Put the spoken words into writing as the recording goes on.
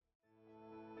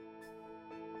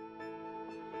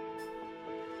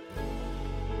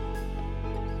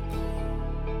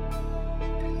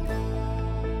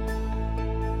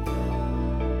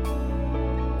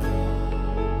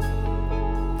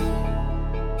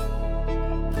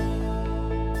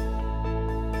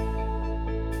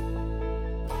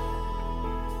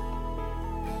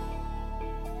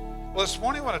Well, this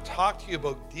morning I want to talk to you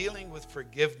about dealing with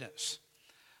forgiveness.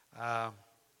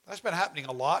 That's been happening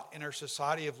a lot in our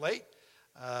society of late.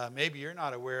 Maybe you're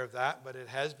not aware of that, but it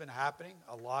has been happening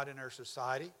a lot in our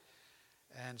society.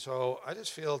 And so I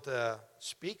just feel to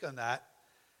speak on that.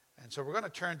 And so we're going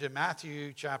to turn to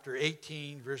Matthew chapter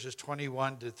 18, verses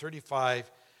 21 to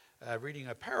 35, reading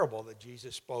a parable that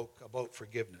Jesus spoke about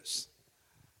forgiveness.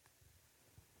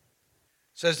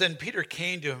 It says, Then Peter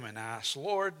came to him and asked,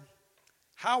 Lord,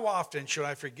 how often should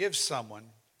I forgive someone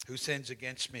who sins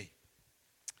against me?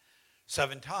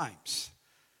 7 times.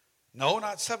 No,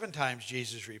 not 7 times,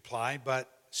 Jesus replied, but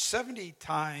 70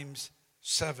 times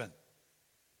 7.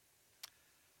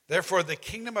 Therefore, the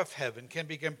kingdom of heaven can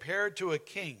be compared to a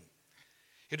king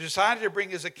who decided to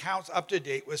bring his accounts up to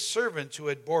date with servants who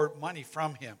had borrowed money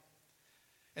from him.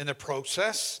 In the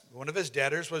process, one of his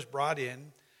debtors was brought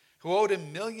in who owed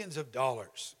him millions of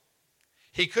dollars.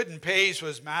 He couldn't pay, so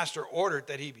his master ordered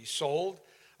that he be sold,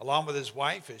 along with his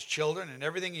wife, his children, and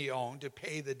everything he owned, to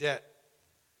pay the debt.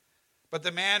 But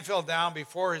the man fell down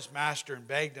before his master and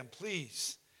begged him,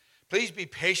 Please be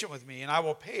patient with me, and I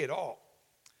will pay it all.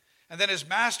 And then his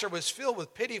master was filled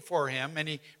with pity for him, and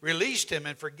he released him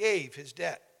and forgave his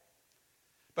debt.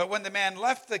 But when the man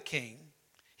left the king,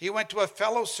 he went to a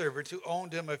fellow servant who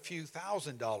owed him a few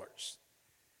 $1,000s.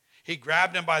 He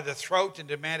grabbed him by the throat and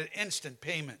demanded instant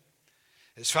payment.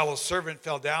 His fellow servant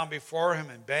fell down before him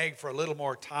and begged for a little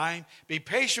more time. Be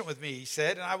patient with me, he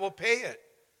said, and I will pay it.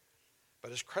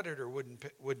 But his creditor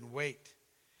wouldn't wait.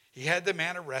 He had the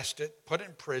man arrested, put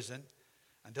in prison,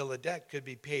 until the debt could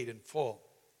be paid in full.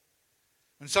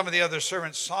 When some of the other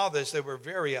servants saw this, they were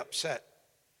very upset.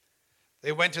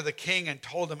 They went to the king and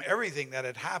told him everything that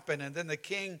had happened. And then the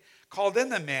king called in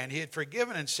the man he had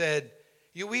forgiven and said,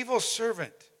 You evil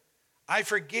servant, I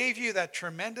forgave you that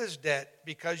tremendous debt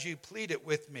because you pleaded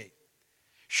with me.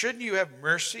 Shouldn't you have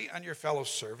mercy on your fellow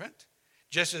servant,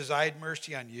 just as I had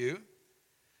mercy on you?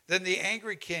 Then the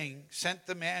angry king sent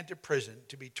the man to prison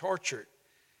to be tortured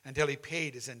until he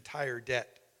paid his entire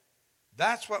debt.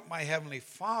 That's what my heavenly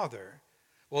Father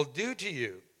will do to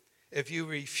you if you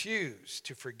refuse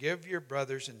to forgive your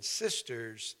brothers and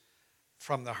sisters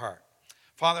from the heart.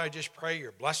 Father, I just pray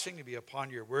your blessing to be upon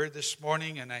your word this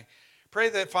morning, and I pray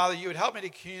that, Father, you would help me to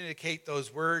communicate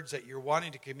those words that you're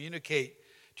wanting to communicate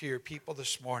to your people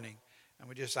this morning. And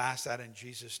we just ask that in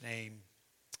Jesus' name,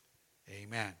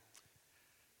 amen.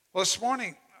 Well, this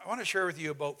morning, I want to share with you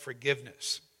about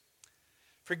forgiveness.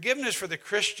 Forgiveness for the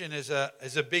Christian is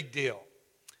a big deal.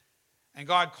 And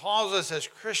God calls us as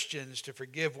Christians to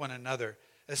forgive one another,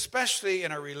 especially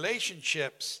in our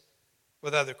relationships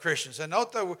with other Christians. And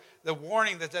note the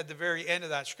warning that's at the very end of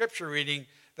that scripture reading,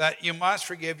 that you must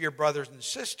forgive your brothers and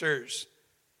sisters,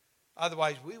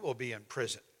 otherwise we will be in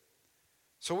prison.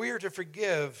 So we are to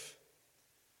forgive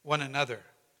one another.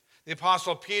 The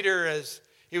Apostle Peter, as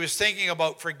he was thinking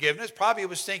about forgiveness, probably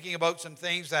was thinking about some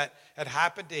things that had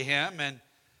happened to him, and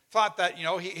thought that,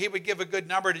 he would give a good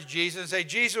number to Jesus and say,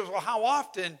 Jesus, well, how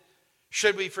often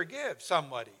should we forgive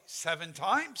somebody? 7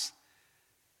 times?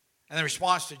 And the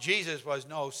response to Jesus was,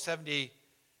 no, 70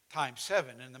 times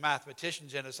 7. And the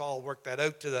mathematicians in us all worked that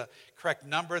out to the correct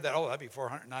number, that'd be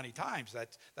 490 times.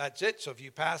 That's it. So if you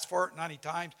pass 490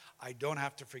 times, I don't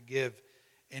have to forgive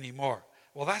anymore.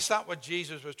 Well, that's not what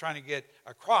Jesus was trying to get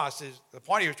across. The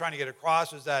point he was trying to get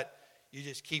across is that you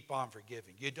just keep on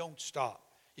forgiving. You don't stop.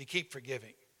 You keep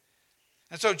forgiving.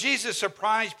 And so Jesus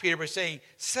surprised Peter by saying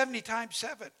 70 times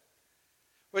 7,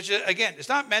 which, again, it's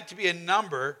not meant to be a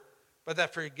number, but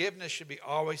that forgiveness should be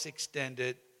always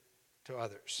extended to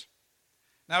others.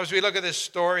 Now, as we look at this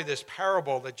story, this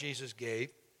parable that Jesus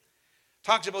gave,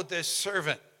 talks about this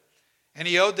servant, and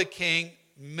he owed the king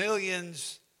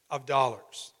millions of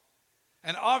dollars.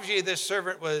 And obviously, this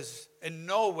servant was in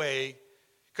no way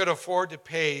could afford to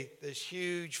pay this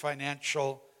huge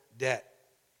financial debt.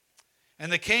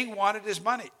 And the king wanted his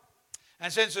money.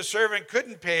 And since the servant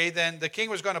couldn't pay, then the king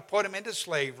was going to put him into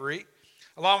slavery,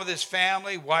 along with his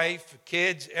family, wife,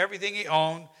 kids, everything he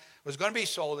owned was going to be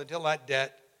sold until that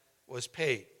debt was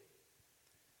paid.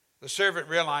 The servant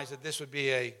realized that this would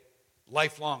be a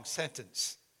lifelong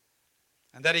sentence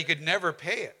and that he could never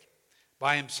pay it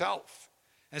by himself.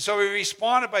 And so he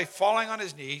responded by falling on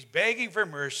his knees, begging for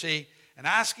mercy, and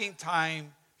asking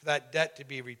time for that debt to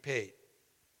be repaid.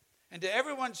 And to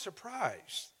everyone's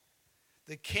surprise,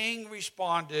 the king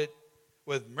responded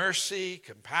with mercy,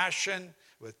 compassion,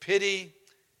 with pity,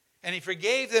 and he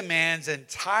forgave the man's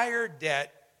entire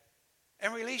debt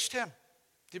and released him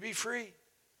to be free.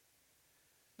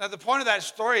 Now, the point of that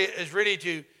story is really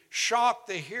to shock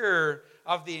the hearer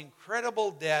of the incredible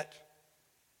debt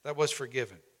that was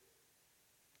forgiven.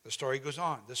 The story goes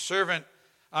on. The servant,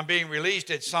 on being released,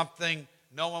 did something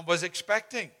no one was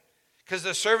expecting, because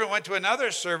the servant went to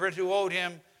another servant who owed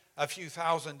him a few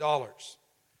 $1,000s.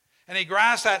 And he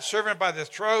grasped that servant by the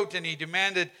throat and he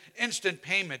demanded instant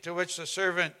payment, to which the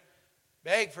servant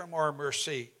begged for more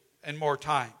mercy and more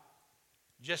time,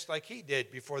 just like he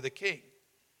did before the king.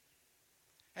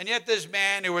 And yet this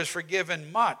man who was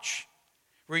forgiven much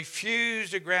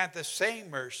refused to grant the same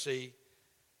mercy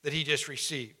that he just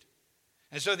received.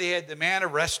 And so they had the man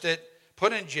arrested,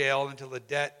 put in jail until the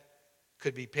debt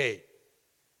could be paid.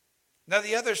 Now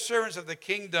the other servants of the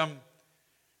kingdom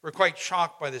were quite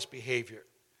shocked by this behavior.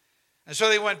 And so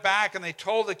they went back and they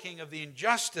told the king of the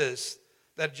injustice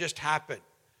that had just happened.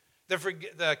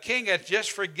 The king had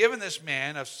just forgiven this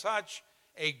man of such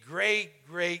a great,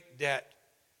 great debt.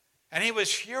 And he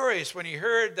was furious when he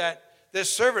heard that this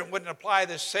servant wouldn't apply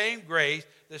the same grace,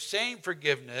 the same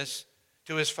forgiveness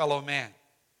to his fellow man.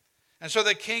 And so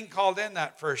the king called in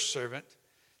that first servant,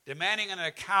 demanding an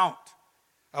account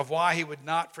of why he would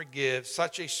not forgive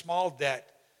such a small debt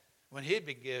when he had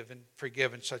been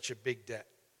forgiven such a big debt.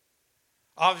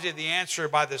 Obviously, the answer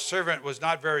by the servant was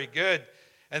not very good,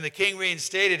 and the king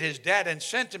reinstated his debt and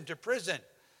sent him to prison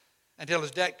until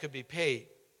his debt could be paid,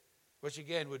 which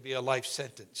again would be a life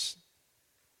sentence.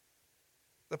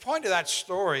 The point of that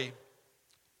story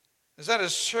is that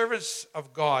as servants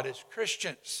of God, as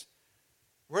Christians,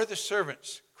 we're the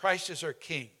servants. Christ is our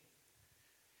king.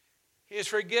 He has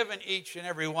forgiven each and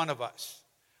every one of us.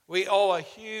 We owe a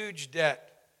huge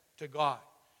debt to God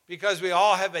because we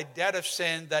all have a debt of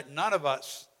sin that none of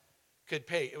us could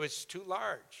pay. It was too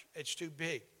large. It's too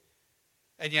big.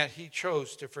 And yet he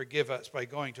chose to forgive us by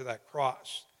going to that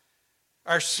cross.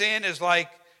 Our sin is like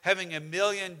having $1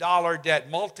 million debt,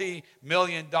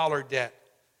 multi-million-dollar debt.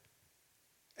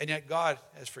 And yet God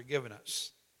has forgiven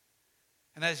us.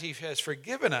 And as he has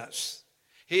forgiven us,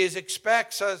 he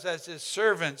expects us as his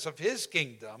servants of his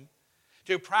kingdom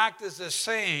to practice the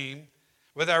same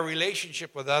with our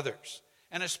relationship with others,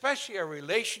 and especially our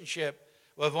relationship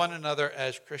with one another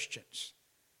as Christians.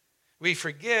 We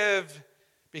forgive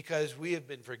because we have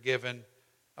been forgiven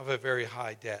of a very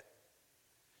high debt.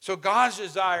 So God's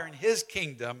desire in his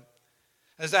kingdom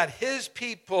is that his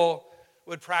people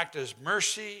would practice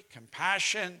mercy,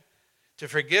 compassion, to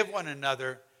forgive one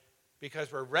another,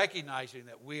 because we're recognizing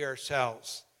that we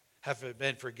ourselves have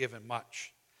been forgiven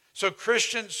much. So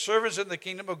Christians, servants in the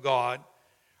kingdom of God,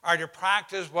 are to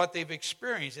practice what they've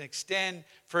experienced and extend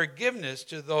forgiveness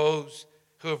to those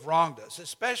who have wronged us,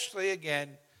 especially, again,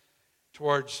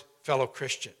 towards fellow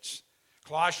Christians.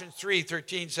 Colossians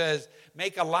 3:13 says,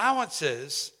 make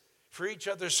allowances for each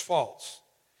other's faults.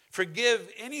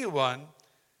 Forgive anyone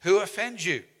who offends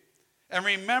you. And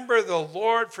remember, the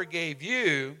Lord forgave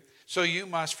you, so you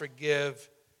must forgive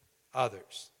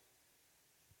others.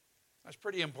 That's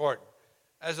pretty important.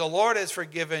 As the Lord has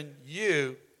forgiven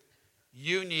you,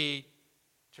 you need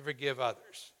to forgive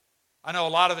others. I know a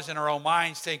lot of us in our own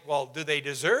minds think, well, do they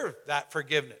deserve that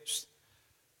forgiveness?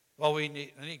 Well, we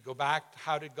need to go back to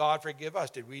how did God forgive us?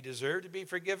 Did we deserve to be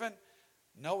forgiven?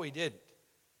 No, we didn't.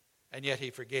 And yet he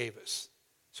forgave us.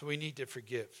 So we need to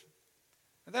forgive.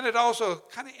 And then it also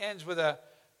kind of ends with it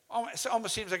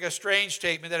almost seems like a strange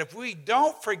statement that if we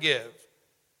don't forgive,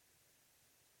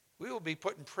 we will be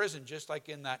put in prison just like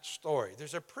in that story.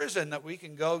 There's a prison that we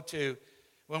can go to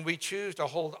when we choose to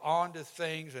hold on to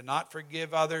things and not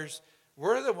forgive others.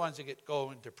 We're the ones that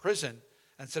go into prison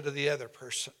instead of the other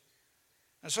person.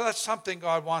 And so that's something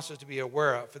God wants us to be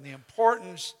aware of, and the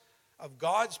importance of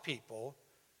God's people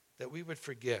that we would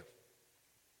forgive.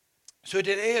 So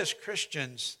today as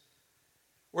Christians,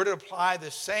 we're to apply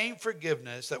the same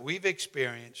forgiveness that we've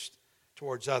experienced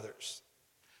towards others.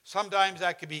 Sometimes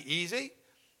that can be easy,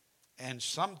 and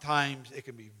sometimes it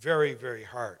can be very, very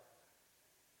hard.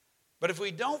 But if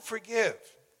we don't forgive,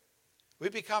 we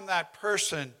become that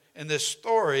person in this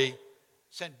story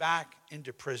sent back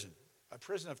into prison, a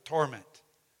prison of torment.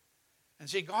 And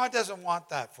see, God doesn't want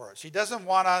that for us. He doesn't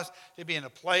want us to be in a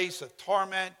place of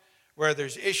torment where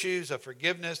there's issues of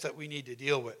forgiveness that we need to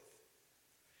deal with.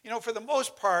 You know, for the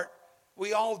most part,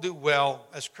 we all do well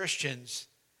as Christians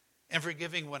in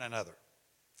forgiving one another.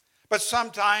 But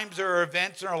sometimes there are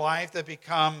events in our life that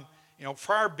become,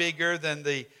 far bigger than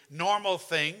the normal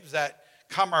things that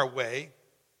come our way.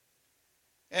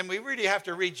 And we really have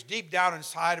to reach deep down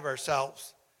inside of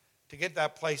ourselves to get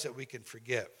that place that we can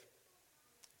forgive.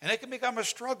 And it can become a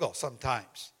struggle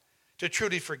sometimes to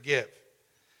truly forgive.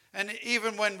 And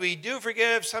even when we do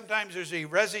forgive, sometimes there's a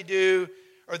residue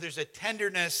or there's a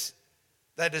tenderness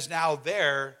that is now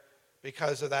there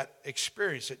because of that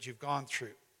experience that you've gone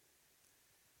through.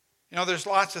 There's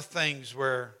lots of things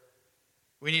where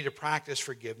we need to practice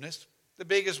forgiveness. The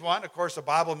biggest one, of course, the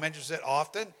Bible mentions it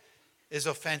often, is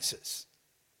offenses.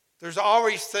 There's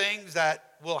always things that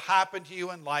will happen to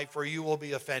you in life where you will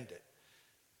be offended.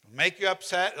 It'll make you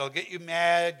upset. It'll get you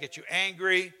mad, get you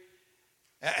angry.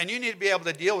 And you need to be able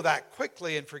to deal with that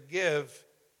quickly and forgive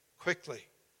quickly.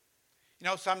 You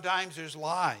know, sometimes there's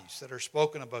lies that are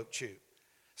spoken about you.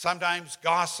 Sometimes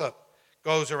gossip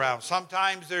goes around.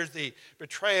 Sometimes there's the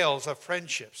betrayals of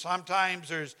friendship. Sometimes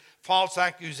there's false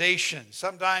accusations.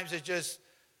 Sometimes it's just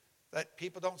that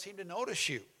people don't seem to notice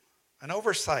you, an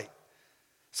oversight.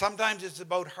 Sometimes it's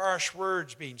about harsh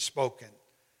words being spoken,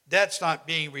 debts not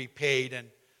being repaid. And,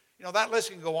 you know, that list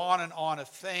can go on of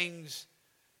things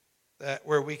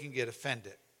where we can get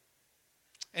offended.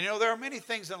 And, you know, there are many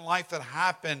things in life that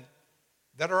happen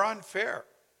that are unfair.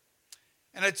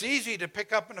 And it's easy to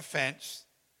pick up an offense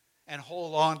and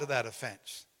hold on to that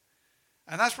offense.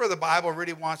 And that's where the Bible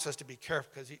really wants us to be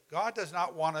careful, because God does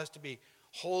not want us to be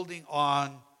holding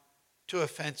on to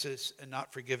offenses and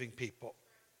not forgiving people.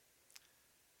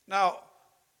 Now,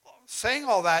 saying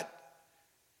all that,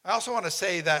 I also want to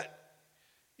say that,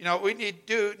 you know, we need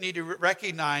to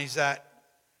recognize that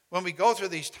when we go through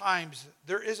these times,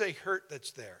 there is a hurt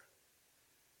that's there.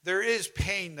 There is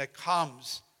pain that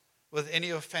comes with any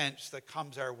offense that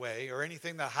comes our way or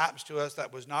anything that happens to us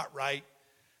that was not right.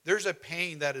 There's a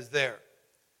pain that is there.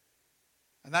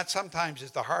 And that sometimes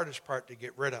is the hardest part to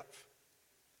get rid of.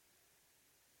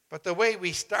 But the way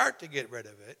we start to get rid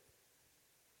of it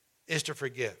is to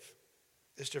forgive.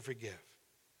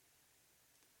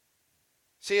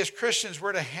 See, as Christians,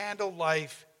 we're to handle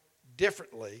life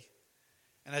differently.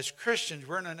 And as Christians,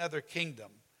 we're in another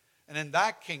kingdom. And in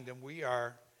that kingdom, we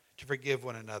are to forgive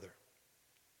one another.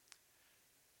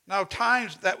 Now,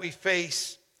 times that we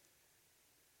face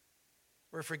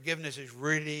where forgiveness is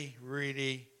really,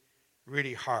 really,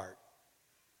 really hard.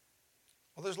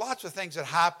 Well, there's lots of things that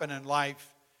happen in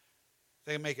life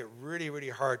that make it really, really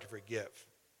hard to forgive.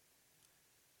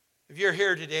 If you're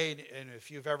here today and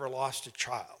if you've ever lost a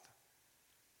child,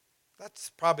 that's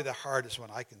probably the hardest one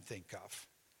I can think of.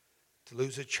 To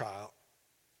lose a child,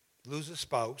 lose a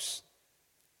spouse,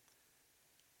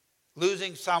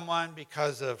 losing someone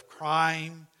because of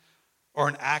crime or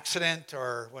an accident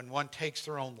or when one takes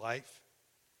their own life.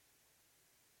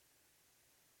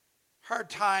 Hard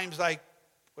times like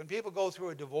when people go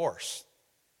through a divorce.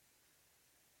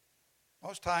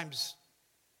 Most times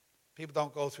people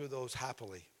don't go through those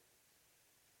happily.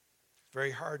 It's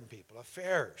very hard on people.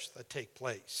 Affairs that take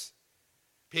place.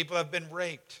 People have been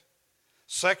raped.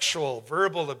 Sexual,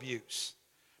 verbal abuse.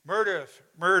 Murder.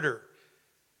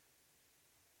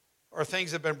 Or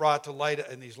things that have been brought to light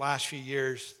in these last few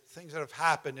years. Things that have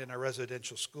happened in our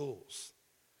residential schools.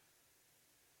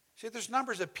 See, there's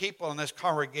numbers of people in this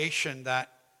congregation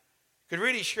that could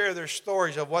really share their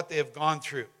stories of what they have gone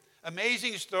through.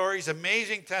 Amazing stories,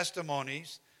 amazing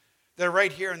testimonies that are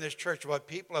right here in this church of what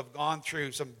people have gone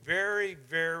through. Some very,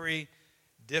 very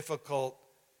difficult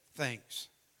things.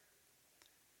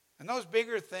 And those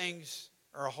bigger things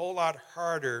are a whole lot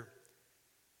harder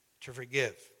to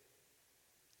forgive.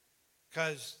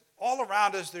 Because all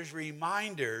around us, there's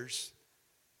reminders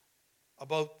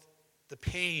about the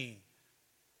pain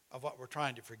of what we're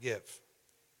trying to forgive.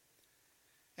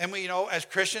 And we, as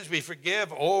Christians, we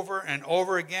forgive over and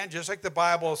over again, just like the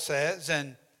Bible says.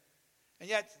 And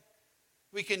yet,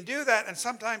 we can do that, and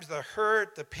sometimes the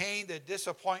hurt, the pain, the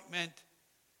disappointment,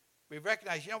 we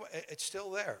recognize, it's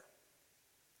still there.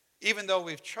 Even though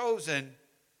we've chosen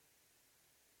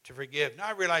to forgive. Now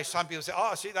I realize some people say,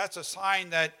 see, that's a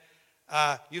sign that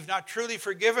you've not truly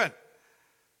forgiven.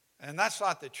 And that's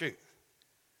not the truth.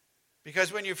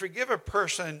 Because when you forgive a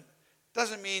person,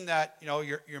 doesn't mean that,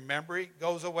 your memory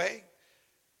goes away.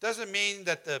 Doesn't mean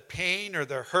that the pain or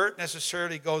the hurt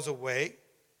necessarily goes away.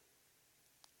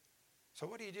 So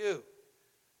what do you do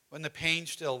when the pain's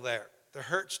still there? The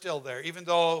hurt's still there. Even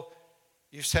though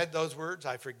you've said those words,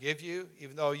 I forgive you,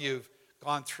 even though you've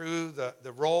gone through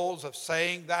the roles of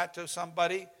saying that to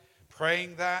somebody,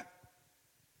 praying that.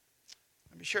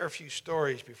 Let me share a few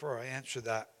stories before I answer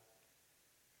that.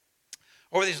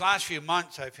 Over these last few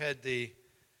months, I've had the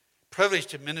privilege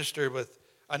to minister with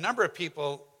a number of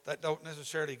people that don't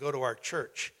necessarily go to our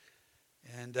church.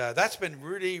 And that's been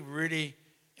really, really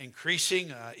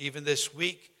increasing. Even this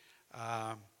week,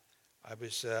 I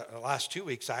was, the last 2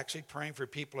 weeks actually, praying for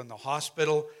people in the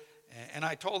hospital. And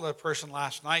I told a person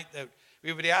last night that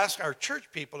we would ask our church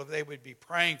people if they would be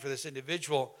praying for this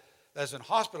individual that's in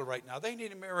hospital right now. They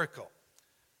need a miracle.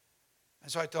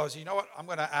 And so I told them, I'm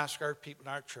going to ask our people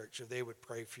in our church if they would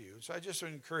pray for you. So I just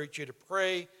would encourage you to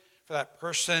pray for that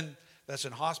person that's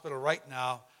in hospital right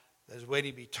now that is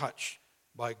waiting to be touched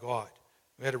by God.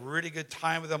 We had a really good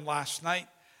time with them last night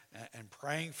and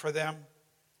praying for them.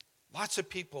 Lots of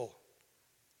people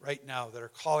right now that are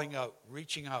calling out,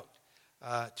 reaching out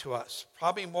to us.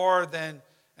 Probably more than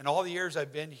in all the years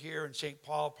I've been here in St.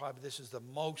 Paul, probably this is the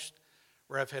most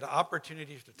where I've had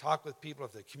opportunities to talk with people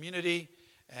of the community,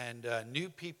 and new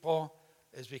people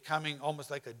is becoming almost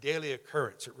like a daily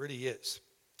occurrence. It really is.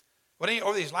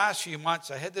 Over these last few months,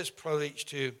 I had this privilege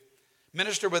to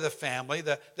minister with a family.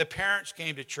 The parents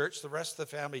came to church. The rest of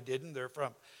the family didn't. They're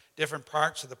from different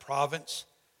parts of the province.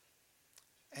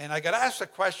 And I got asked a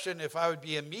question if I would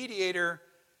be a mediator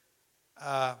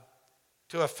to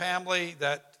a family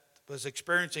that was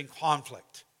experiencing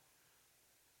conflict.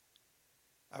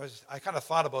 I kind of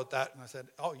thought about that, and I said,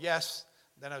 oh, yes.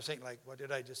 Then I was thinking, what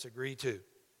did I just agree to?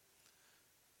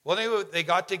 Well, they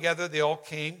got together. They all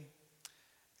came,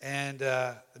 and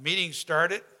the meeting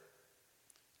started.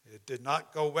 It did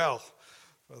not go well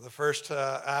for the first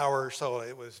hour or so.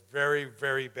 It was very,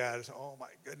 very bad. I said, oh, my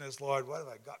goodness, Lord, what have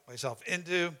I got myself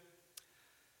into?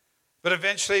 But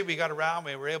eventually we got around.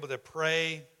 We were able to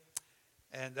pray,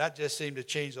 and that just seemed to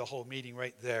change the whole meeting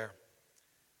right there.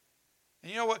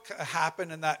 And you know what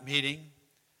happened in that meeting?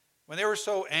 When they were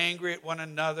so angry at one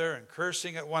another and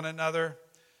cursing at one another,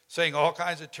 saying all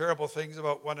kinds of terrible things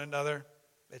about one another,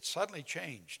 it suddenly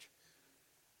changed.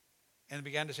 And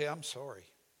began to say, I'm sorry.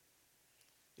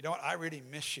 You know what? I really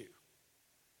miss you.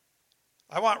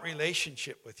 I want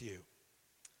relationship with you.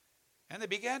 And they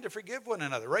began to forgive one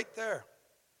another right there.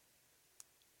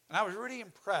 And I was really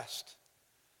impressed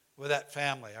with that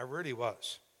family. I really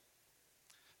was.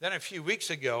 Then a few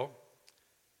weeks ago,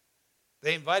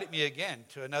 they invited me again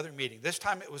to another meeting. This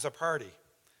time it was a party.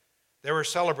 They were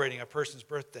celebrating a person's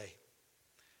birthday.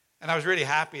 And I was really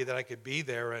happy that I could be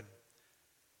there. And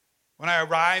when I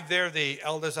arrived there, the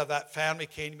elders of that family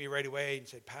came to me right away and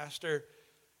said, Pastor,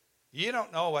 you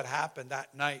don't know what happened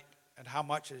that night and how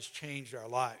much it has changed our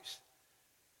lives.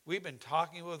 We've been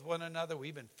talking with one another.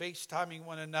 We've been FaceTiming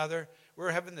one another.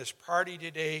 We're having this party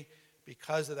today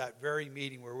because of that very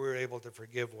meeting where we were able to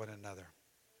forgive one another.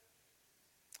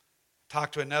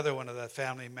 Talked to another one of the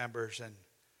family members, and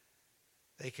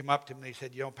they came up to me and they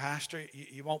said, Pastor,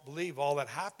 you won't believe all that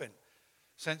happened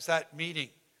since that meeting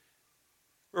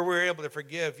where we were able to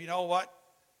forgive. You know what?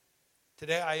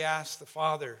 Today I asked the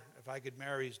father if I could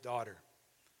marry his daughter,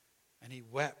 and he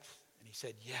wept, and he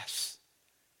said, yes.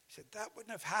 He said, that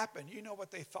wouldn't have happened. You know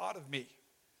what they thought of me.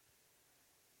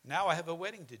 Now I have a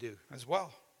wedding to do as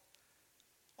well.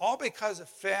 All because a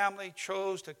family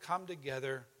chose to come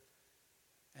together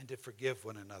and to forgive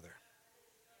one another.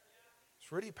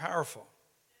 It's really powerful.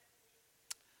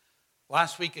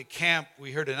 Last week at camp,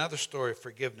 we heard another story of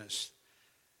forgiveness.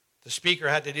 The speaker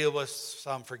had to deal with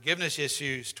some forgiveness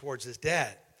issues towards his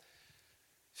dad.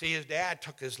 See, his dad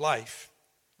took his life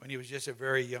when he was just a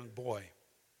very young boy.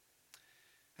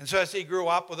 And so as he grew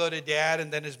up without a dad,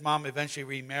 and then his mom eventually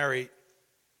remarried,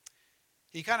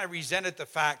 he kind of resented the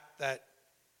fact that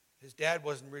his dad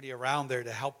wasn't really around there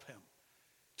to help him,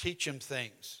 teach him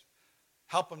things,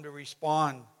 help him to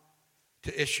respond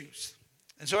to issues.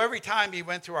 And so every time he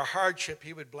went through a hardship,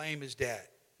 he would blame his dad.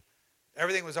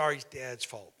 Everything was always dad's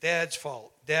fault, dad's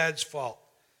fault, dad's fault,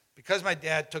 because my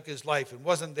dad took his life and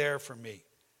wasn't there for me.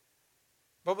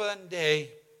 But one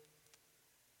day,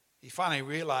 he finally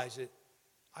realized that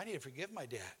I need to forgive my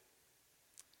dad.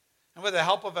 And with the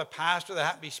help of a pastor that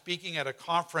happened to be speaking at a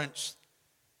conference,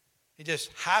 he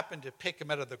just happened to pick him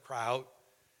out of the crowd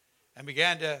and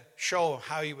began to show him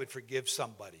how he would forgive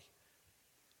somebody.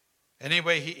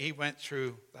 Anyway, he went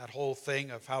through that whole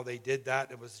thing of how they did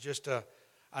that. It was just an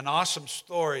awesome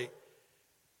story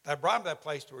that brought him to that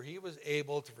place where he was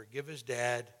able to forgive his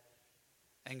dad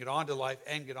and get on to life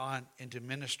and get on into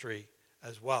ministry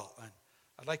as well. And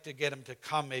I'd like to get him to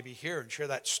come maybe here and share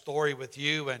that story with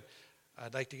you. And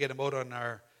I'd like to get him out on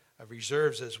our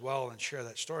reserves as well and share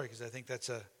that story, because I think that's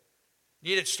a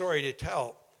needed story to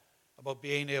tell about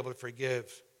being able to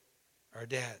forgive our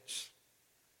dads.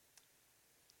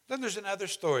 Then there's another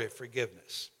story of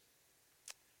forgiveness.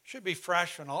 Should be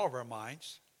fresh in all of our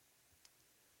minds.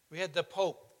 We had the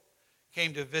Pope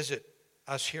came to visit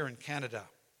us here in Canada.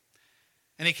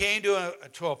 And he came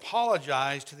to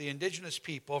apologize to the Indigenous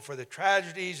people for the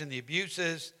tragedies and the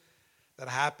abuses that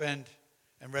happened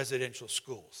in residential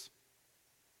schools.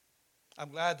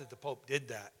 I'm glad that the Pope did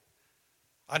that.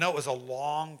 I know it was a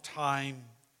long time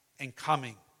in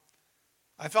coming.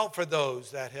 I felt for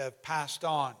those that have passed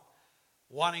on,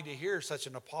 wanting to hear such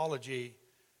an apology,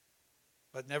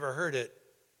 but never heard it.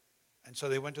 And so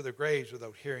they went to their graves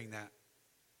without hearing that.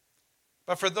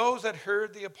 But for those that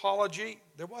heard the apology,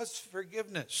 there was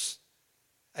forgiveness.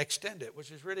 extend it,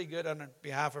 which is really good on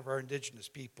behalf of our indigenous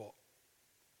people.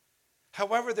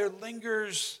 However, there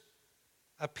lingers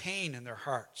a pain in their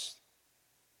hearts.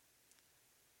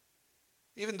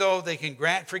 Even though they can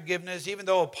grant forgiveness, even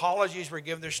though apologies were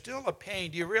given, there's still a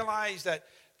pain. Do you realize that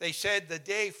they said the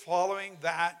day following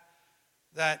that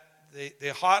the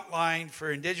hotline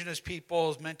for Indigenous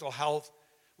people's mental health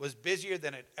was busier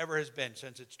than it ever has been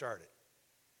since it started?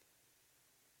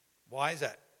 Why is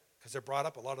that? Because it brought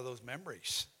up a lot of those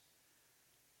memories.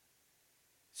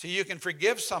 So you can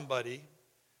forgive somebody,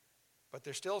 but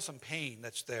there's still some pain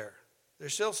that's there.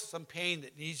 There's still some pain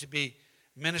that needs to be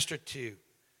ministered to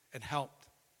and helped.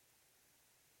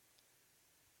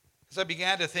 As I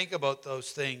began to think about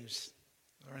those things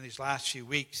during these last few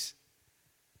weeks,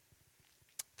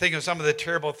 think of some of the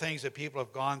terrible things that people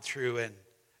have gone through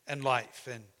in life,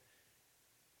 and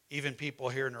even people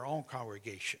here in our own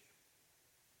congregation.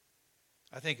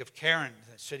 I think of Karen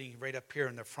sitting right up here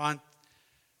in the front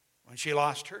when she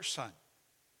lost her son.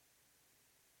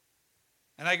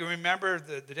 And I can remember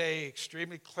the day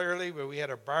extremely clearly where we had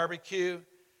a barbecue,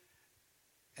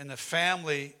 and the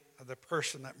family of the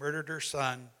person that murdered her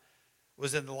son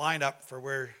was in the lineup for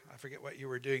where, I forget what you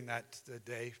were doing that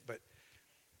day,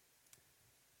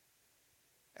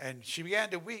 and she began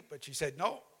to weep, but she said,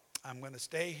 no, I'm going to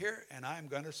stay here and I'm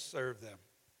going to serve them.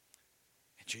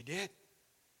 And she did.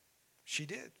 She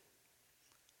did.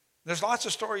 There's lots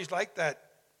of stories like that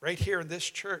right here in this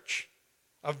church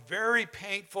of very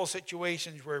painful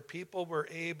situations where people were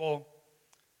able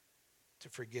to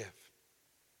forgive.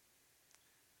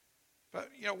 But,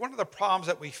 one of the problems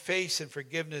that we face in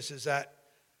forgiveness is that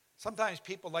sometimes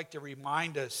people like to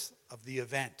remind us of the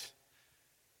event.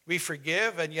 We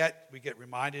forgive, and yet we get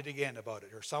reminded again about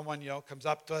it. Or someone, comes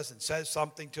up to us and says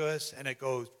something to us, and it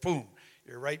goes, boom,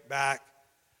 you're right back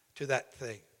to that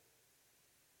thing.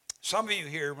 Some of you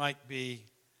here might be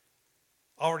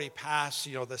already past,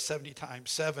 the 70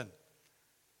 times 7.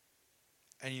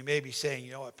 And you may be saying,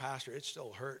 you know what, Pastor, it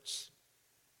still hurts.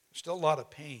 There's still a lot of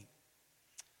pain.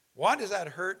 Why does that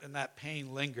hurt and that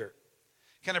pain linger?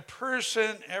 Can a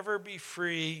person ever be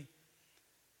free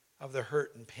of the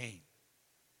hurt and pain?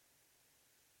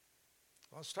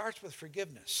 Well, it starts with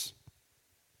forgiveness.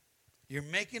 You're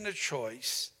making a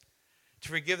choice to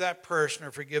forgive that person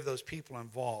or forgive those people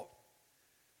involved.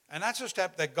 And that's a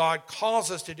step that God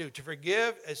calls us to do, to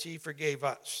forgive as he forgave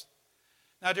us.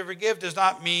 Now, to forgive does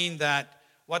not mean that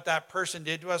what that person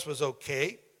did to us was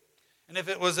okay. And if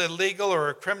it was illegal or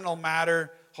a criminal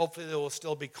matter, hopefully there will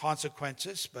still be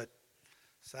consequences. But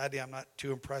sadly, I'm not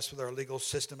too impressed with our legal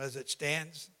system as it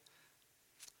stands.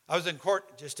 I was in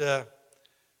court just a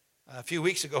few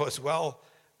weeks ago as well,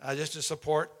 just to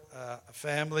support a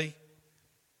family.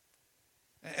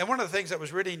 And one of the things that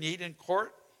was really neat in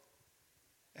court,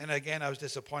 and again, I was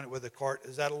disappointed with the court,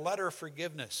 is that a letter of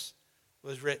forgiveness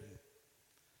was written.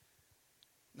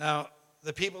 Now,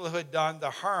 the people who had done the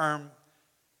harm,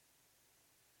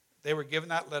 they were given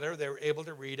that letter. They were able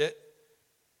to read it.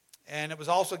 And it was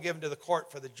also given to the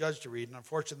court for the judge to read. And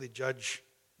unfortunately, the judge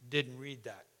didn't read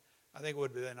that. I think it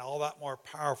would have been all that more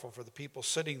powerful for the people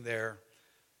sitting there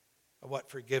of what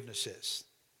forgiveness is.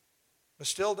 But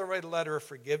still, to write a letter of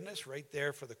forgiveness right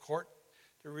there for the court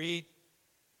to read,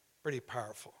 pretty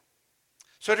powerful.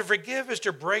 So to forgive is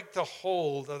to break the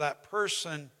hold of that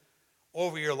person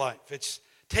over your life. It's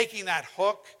taking that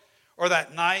hook or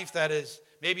that knife that is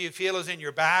maybe you feel is in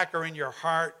your back or in your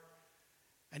heart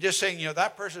and just saying,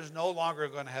 that person is no longer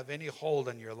going to have any hold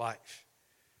on your life.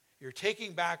 You're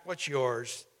taking back what's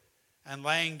yours and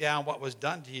laying down what was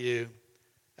done to you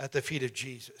at the feet of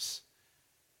Jesus.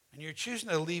 And you're choosing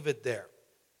to leave it there.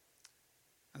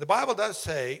 And the Bible does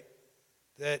say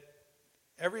that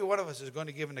every one of us is going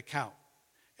to give an account.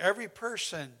 Every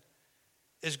person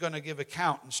is going to give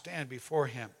account and stand before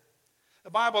him. The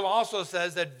Bible also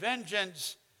says that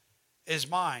vengeance is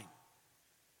mine.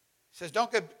 It says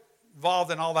don't get involved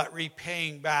in all that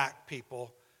repaying back,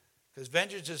 people, because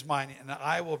vengeance is mine and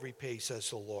I will repay,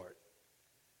 says the Lord.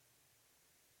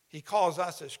 He calls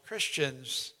us as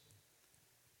Christians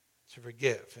to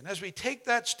forgive. And as we take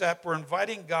that step, we're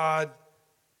inviting God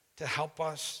to help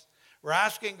us. We're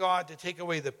asking God to take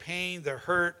away the pain, the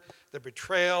hurt, the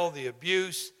betrayal, the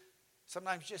abuse,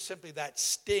 sometimes just simply that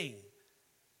sting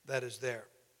that is there.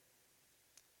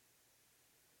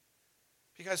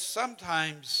 Because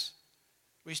sometimes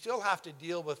we still have to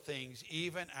deal with things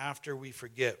even after we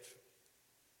forgive.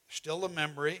 There's still the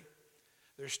memory,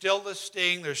 there's still the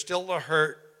sting, there's still the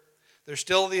hurt, there's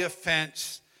still the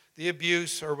offense, the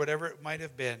abuse, or whatever it might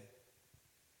have been.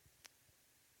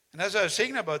 And as I was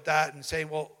thinking about that and saying,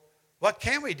 well, what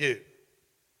can we do?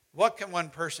 What can one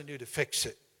person do to fix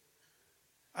it?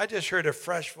 I just heard a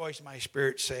fresh voice in my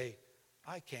spirit say,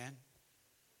 I can.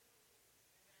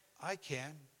 I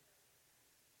can.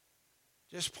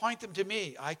 Just point them to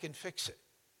me. I can fix it.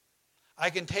 I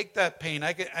can take that pain.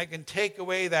 I can take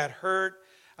away that hurt.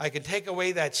 I can take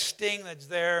away that sting that's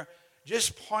there.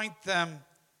 Just point them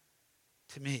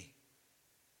to me.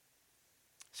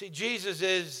 See, Jesus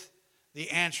is the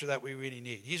answer that we really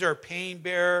need. He's our pain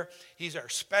bearer. He's our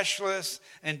specialist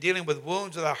in dealing with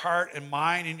wounds of the heart and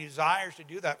mind, and he desires to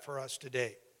do that for us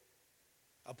today.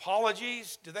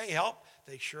 Apologies, do they help?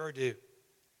 They sure do.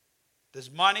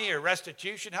 Does money or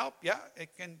restitution help? Yeah,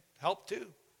 it can help too.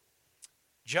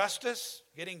 Justice,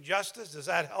 getting justice, does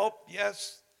that help?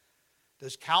 Yes.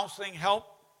 Does counseling help?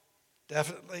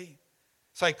 Definitely.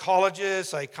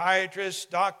 Psychologists, psychiatrists,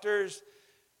 doctors,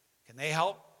 can they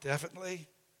help? Definitely.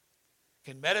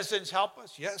 Can medicines help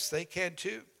us? Yes, they can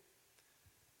too.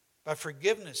 But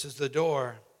forgiveness is the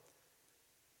door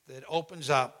that opens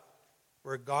up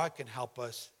where God can help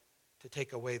us to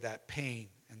take away that pain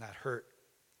and that hurt.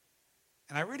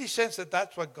 And I really sense that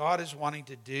that's what God is wanting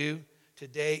to do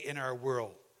today in our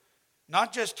world.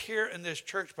 Not just here in this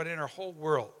church, but in our whole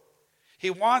world. He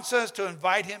wants us to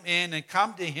invite him in and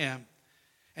come to him.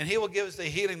 And he will give us the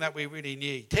healing that we really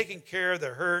need. Taking care of the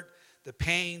hurt, the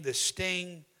pain, the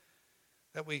sting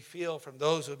that we feel from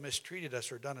those who have mistreated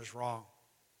us or done us wrong.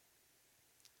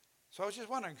 So I just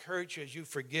want to encourage you as you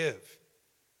forgive.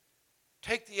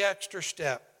 Take the extra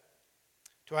step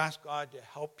to ask God to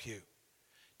help you.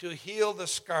 To heal the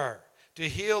scar. To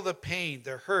heal the pain,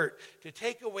 the hurt. To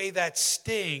take away that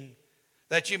sting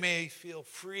that you may feel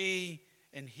free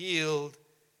and healed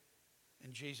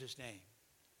in Jesus' name.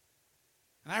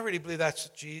 And I really believe that's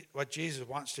what Jesus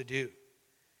wants to do.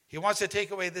 He wants to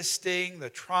take away the sting, the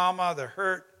trauma, the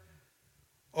hurt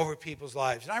over people's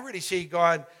lives. And I really see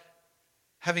God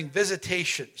having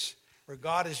visitations where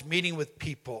God is meeting with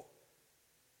people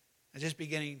and just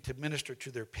beginning to minister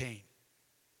to their pain.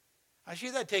 I see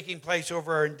that taking place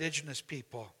over our indigenous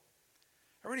people.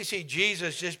 I really see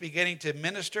Jesus just beginning to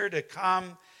minister, to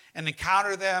come and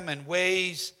encounter them in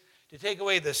ways to take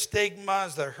away the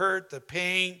stigmas, the hurt, the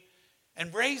pain,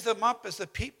 and raise them up as the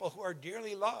people who are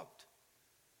dearly loved.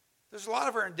 There's a lot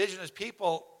of our indigenous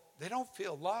people, they don't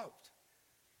feel loved.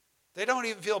 They don't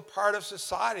even feel part of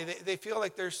society. They feel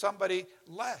like there's somebody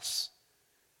less.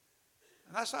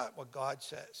 And that's not what God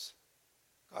says.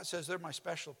 God says they're my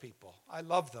special people. I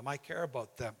love them. I care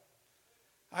about them.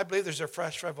 I believe there's a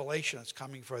fresh revelation that's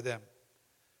coming for them.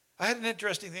 I had an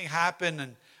interesting thing happen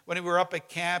and when we were up at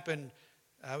camp, and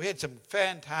we had some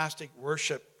fantastic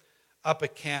worship up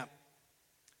at camp.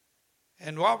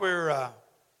 And while we were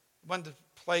one of the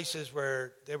places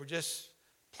where they were just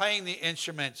playing the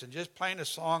instruments and just playing a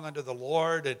song unto the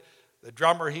Lord, and the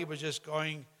drummer, he was just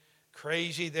going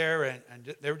crazy there,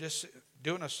 and they were just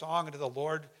doing a song unto the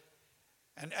Lord.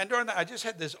 And during that, I just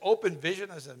had this open vision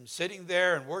as I'm sitting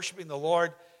there and worshiping the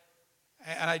Lord,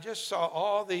 and I just saw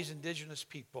all these indigenous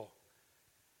people.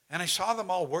 And I saw them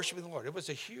all worshiping the Lord. It was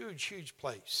a huge, huge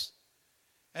place.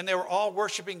 And they were all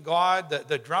worshiping God.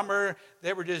 The drummer,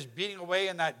 they were just beating away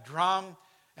in that drum,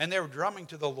 and they were drumming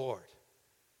to the Lord.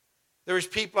 There was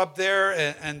people up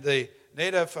there and the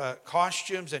native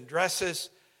costumes and dresses,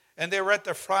 and they were at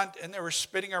the front, and they were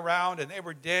spinning around, and they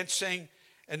were dancing,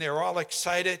 and they were all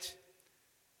excited.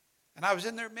 And I was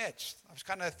in their midst. I was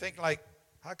kind of thinking like,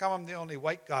 how come I'm the only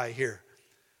white guy here?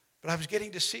 But I was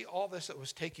getting to see all this that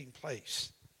was taking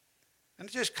place. And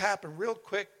it just happened real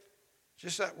quick,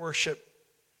 just that worship.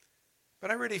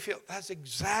 But I really feel that's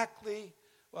exactly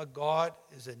what God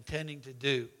is intending to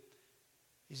do.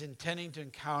 He's intending to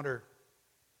encounter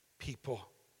people.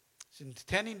 He's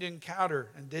intending to encounter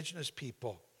indigenous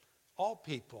people, all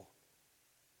people,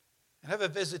 and have a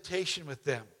visitation with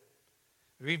them,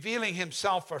 revealing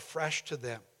himself afresh to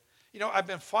them. You know, I've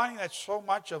been finding that so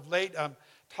much of late. I'm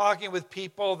talking with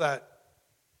people that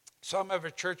some have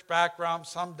a church background,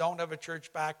 some don't have a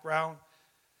church background.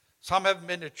 Some haven't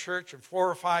been to church in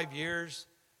 4 or 5 years.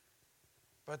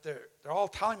 But they're all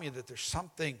telling me that there's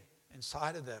something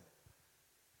inside of them,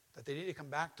 that they need to come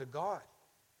back to God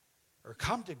or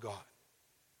come to God,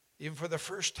 even for the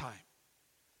first time.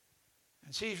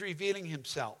 And see, he's revealing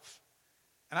himself.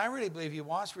 And I really believe he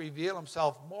wants to reveal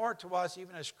himself more to us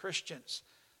even as Christians.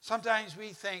 Sometimes we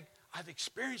think, I've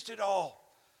experienced it all.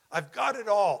 I've got it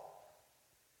all.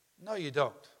 No, you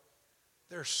don't.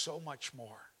 There's so much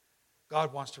more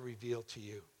God wants to reveal to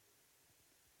you.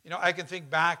 You know, I can think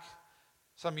back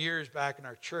some years back in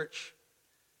our church.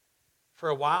 For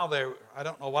a while there, I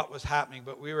don't know what was happening,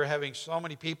 but we were having so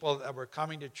many people that were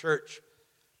coming to church.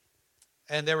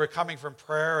 And they were coming from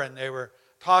prayer, and they were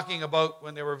talking about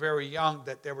when they were very young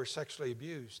that they were sexually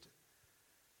abused.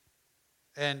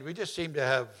 And we just seemed to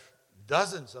have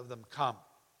dozens of them come.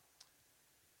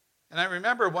 And I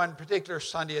remember one particular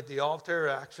Sunday at the altar,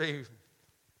 actually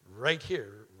right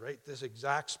here, right this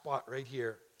exact spot right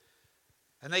here.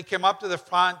 And they came up to the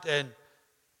front, and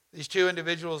these two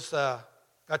individuals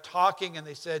got talking, and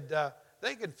they said,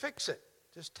 they can fix it.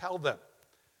 Just tell them.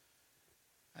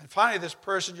 And finally, this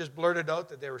person just blurted out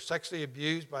that they were sexually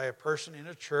abused by a person in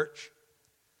a church.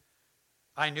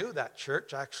 I knew that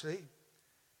church, actually.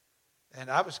 And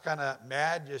I was kind of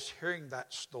mad just hearing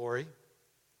that story.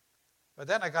 But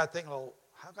then I got thinking, well,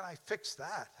 how can I fix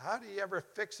that? How do you ever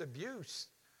fix abuse?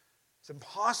 It's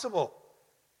impossible.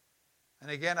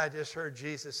 And again, I just heard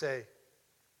Jesus say,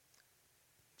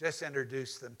 just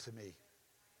introduce them to me.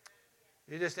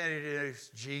 You just introduce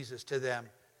Jesus to them,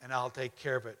 and I'll take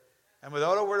care of it. And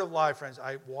without a word of lie, friends,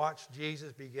 I watched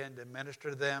Jesus begin to minister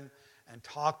to them and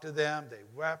talk to them. They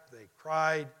wept, they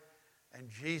cried, and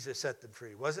Jesus set them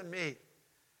free. It wasn't me.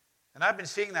 And I've been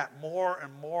seeing that more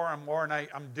and more and more, and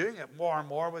I'm doing it more and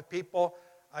more with people.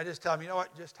 I just tell them, you know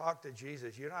what, just talk to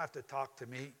Jesus. You don't have to talk to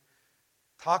me.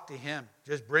 Talk to him.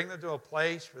 Just bring them to a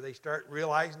place where they start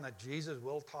realizing that Jesus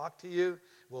will talk to you,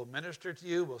 will minister to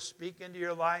you, will speak into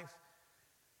your life.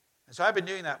 And so I've been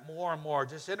doing that more and more,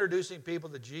 just introducing people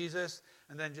to Jesus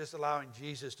and then just allowing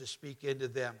Jesus to speak into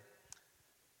them.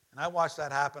 And I watched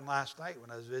that happen last night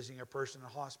when I was visiting a person in a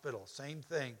hospital. Same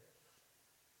thing.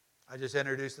 I just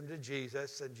introduced them to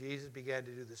Jesus, and Jesus began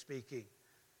to do the speaking.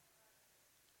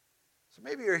 So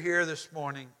maybe you're here this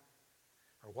morning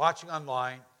or watching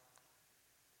online.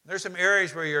 There's some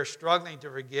areas where you're struggling to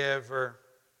forgive, or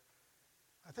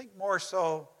I think more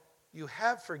so you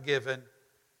have forgiven,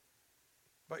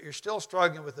 but you're still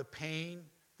struggling with the pain,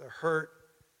 the hurt,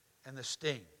 and the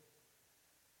sting.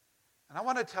 And I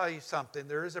want to tell you something.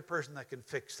 There is a person that can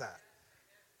fix that.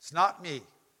 It's not me.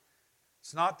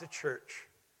 It's not the church.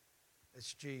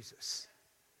 It's Jesus.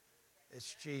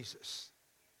 It's Jesus.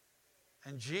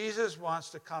 And Jesus wants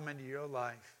to come into your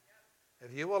life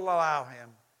if you will allow him,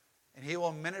 and he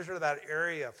will minister that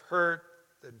area of hurt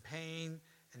and pain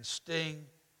and sting,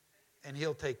 and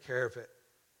he'll take care of it.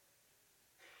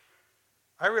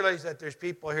 I realize that there's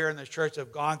people here in this church that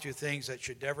have gone through things that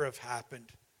should never have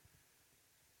happened.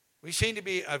 We seem to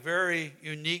be a very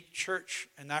unique church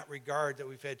in that regard, that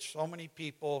we've had so many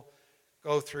people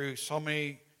go through so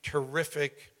many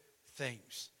terrific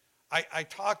things. I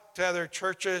talk to other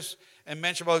churches and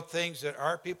mention about things that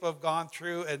our people have gone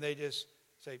through, and they just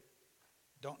say,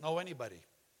 don't know anybody.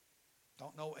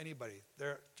 Don't know anybody.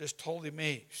 They're just totally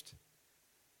amazed.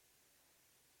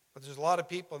 But there's a lot of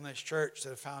people in this church that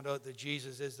have found out that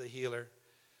Jesus is the healer.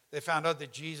 They found out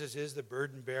that Jesus is the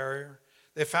burden bearer.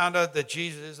 They found out that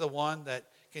Jesus is the one that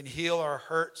can heal our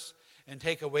hurts and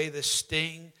take away the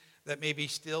sting that may be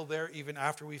still there even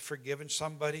after we've forgiven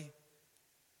somebody.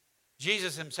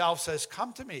 Jesus himself says,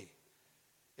 come to me.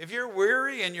 If you're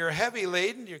weary and you're heavy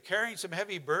laden, you're carrying some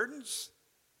heavy burdens,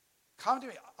 come to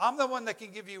me. I'm the one that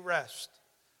can give you rest.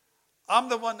 I'm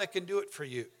the one that can do it for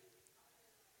you.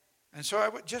 And so I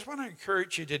just want to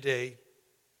encourage you today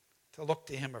to look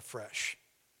to him afresh.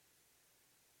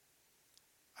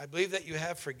 I believe that you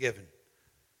have forgiven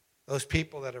those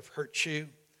people that have hurt you,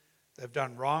 that have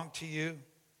done wrong to you,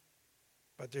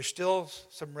 but there's still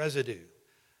some residue.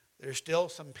 There's still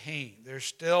some pain. There's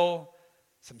still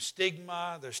some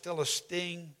stigma. There's still a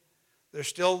sting. There's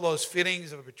still those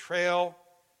feelings of betrayal.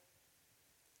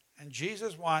 And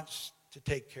Jesus wants to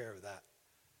take care of that.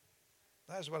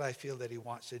 That's what I feel that he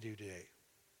wants to do today.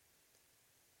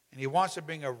 And he wants to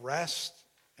bring a rest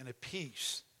and a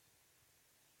peace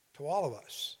to all of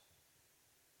us.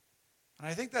 And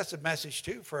I think that's a message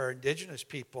too for our indigenous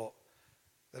people,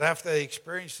 that after they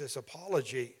experience this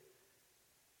apology,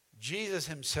 Jesus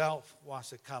himself wants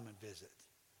to come and visit.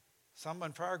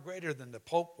 Someone far greater than the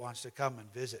Pope wants to come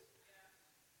and visit.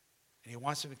 And he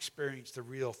wants to experience the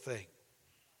real thing.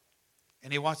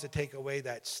 And he wants to take away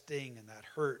that sting and that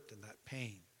hurt and that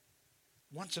pain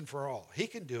once and for all. He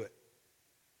can do it.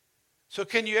 So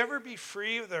can you ever be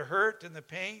free of the hurt and the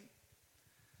pain?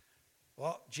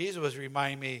 Well, Jesus was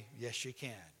reminding me, yes, you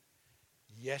can.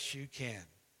 Yes, you can.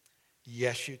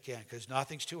 Yes, you can. Because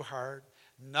nothing's too hard.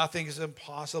 Nothing is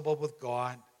impossible with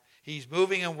God. He's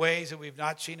moving in ways that we've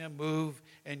not seen him move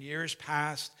in years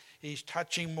past. He's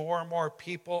touching more and more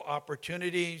people.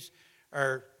 Opportunities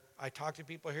are, I talk to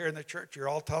people here in the church. You're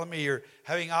all telling me you're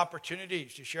having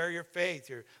opportunities to share your faith.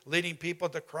 You're leading people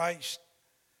to Christ.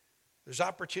 There's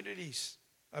opportunities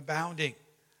abounding.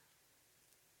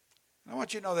 I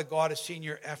want you to know that God has seen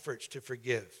your efforts to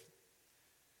forgive.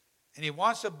 And he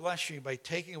wants to bless you by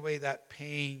taking away that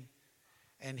pain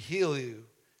and heal you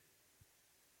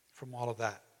from all of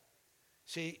that.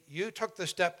 See, you took the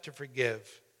step to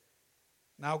forgive.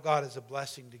 Now God is a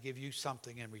blessing to give you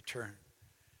something in return.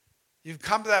 You've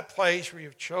come to that place where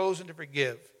you've chosen to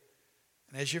forgive.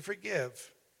 And as you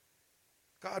forgive,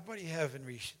 God, what do you have in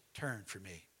return for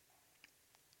me?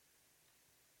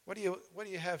 What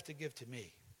do you have to give to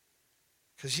me?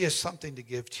 Because he has something to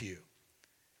give to you.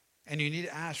 And you need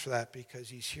to ask for that because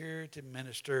he's here to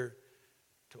minister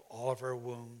to all of our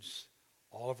wounds,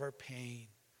 all of our pain,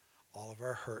 all of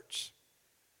our hurts.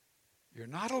 You're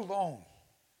not alone.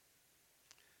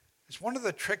 It's one of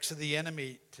the tricks of the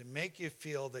enemy to make you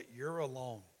feel that you're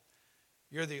alone.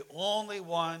 You're the only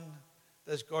one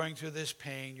that's going through this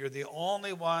pain. You're the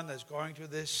only one that's going through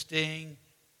this sting.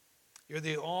 You're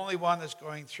the only one that's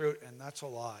going through it, and that's a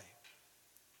lie.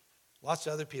 Lots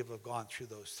of other people have gone through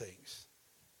those things.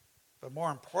 But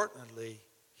more importantly,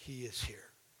 he is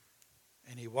here.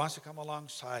 And he wants to come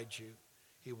alongside you.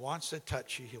 He wants to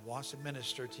touch you. He wants to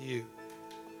minister to you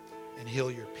and heal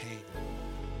your pain.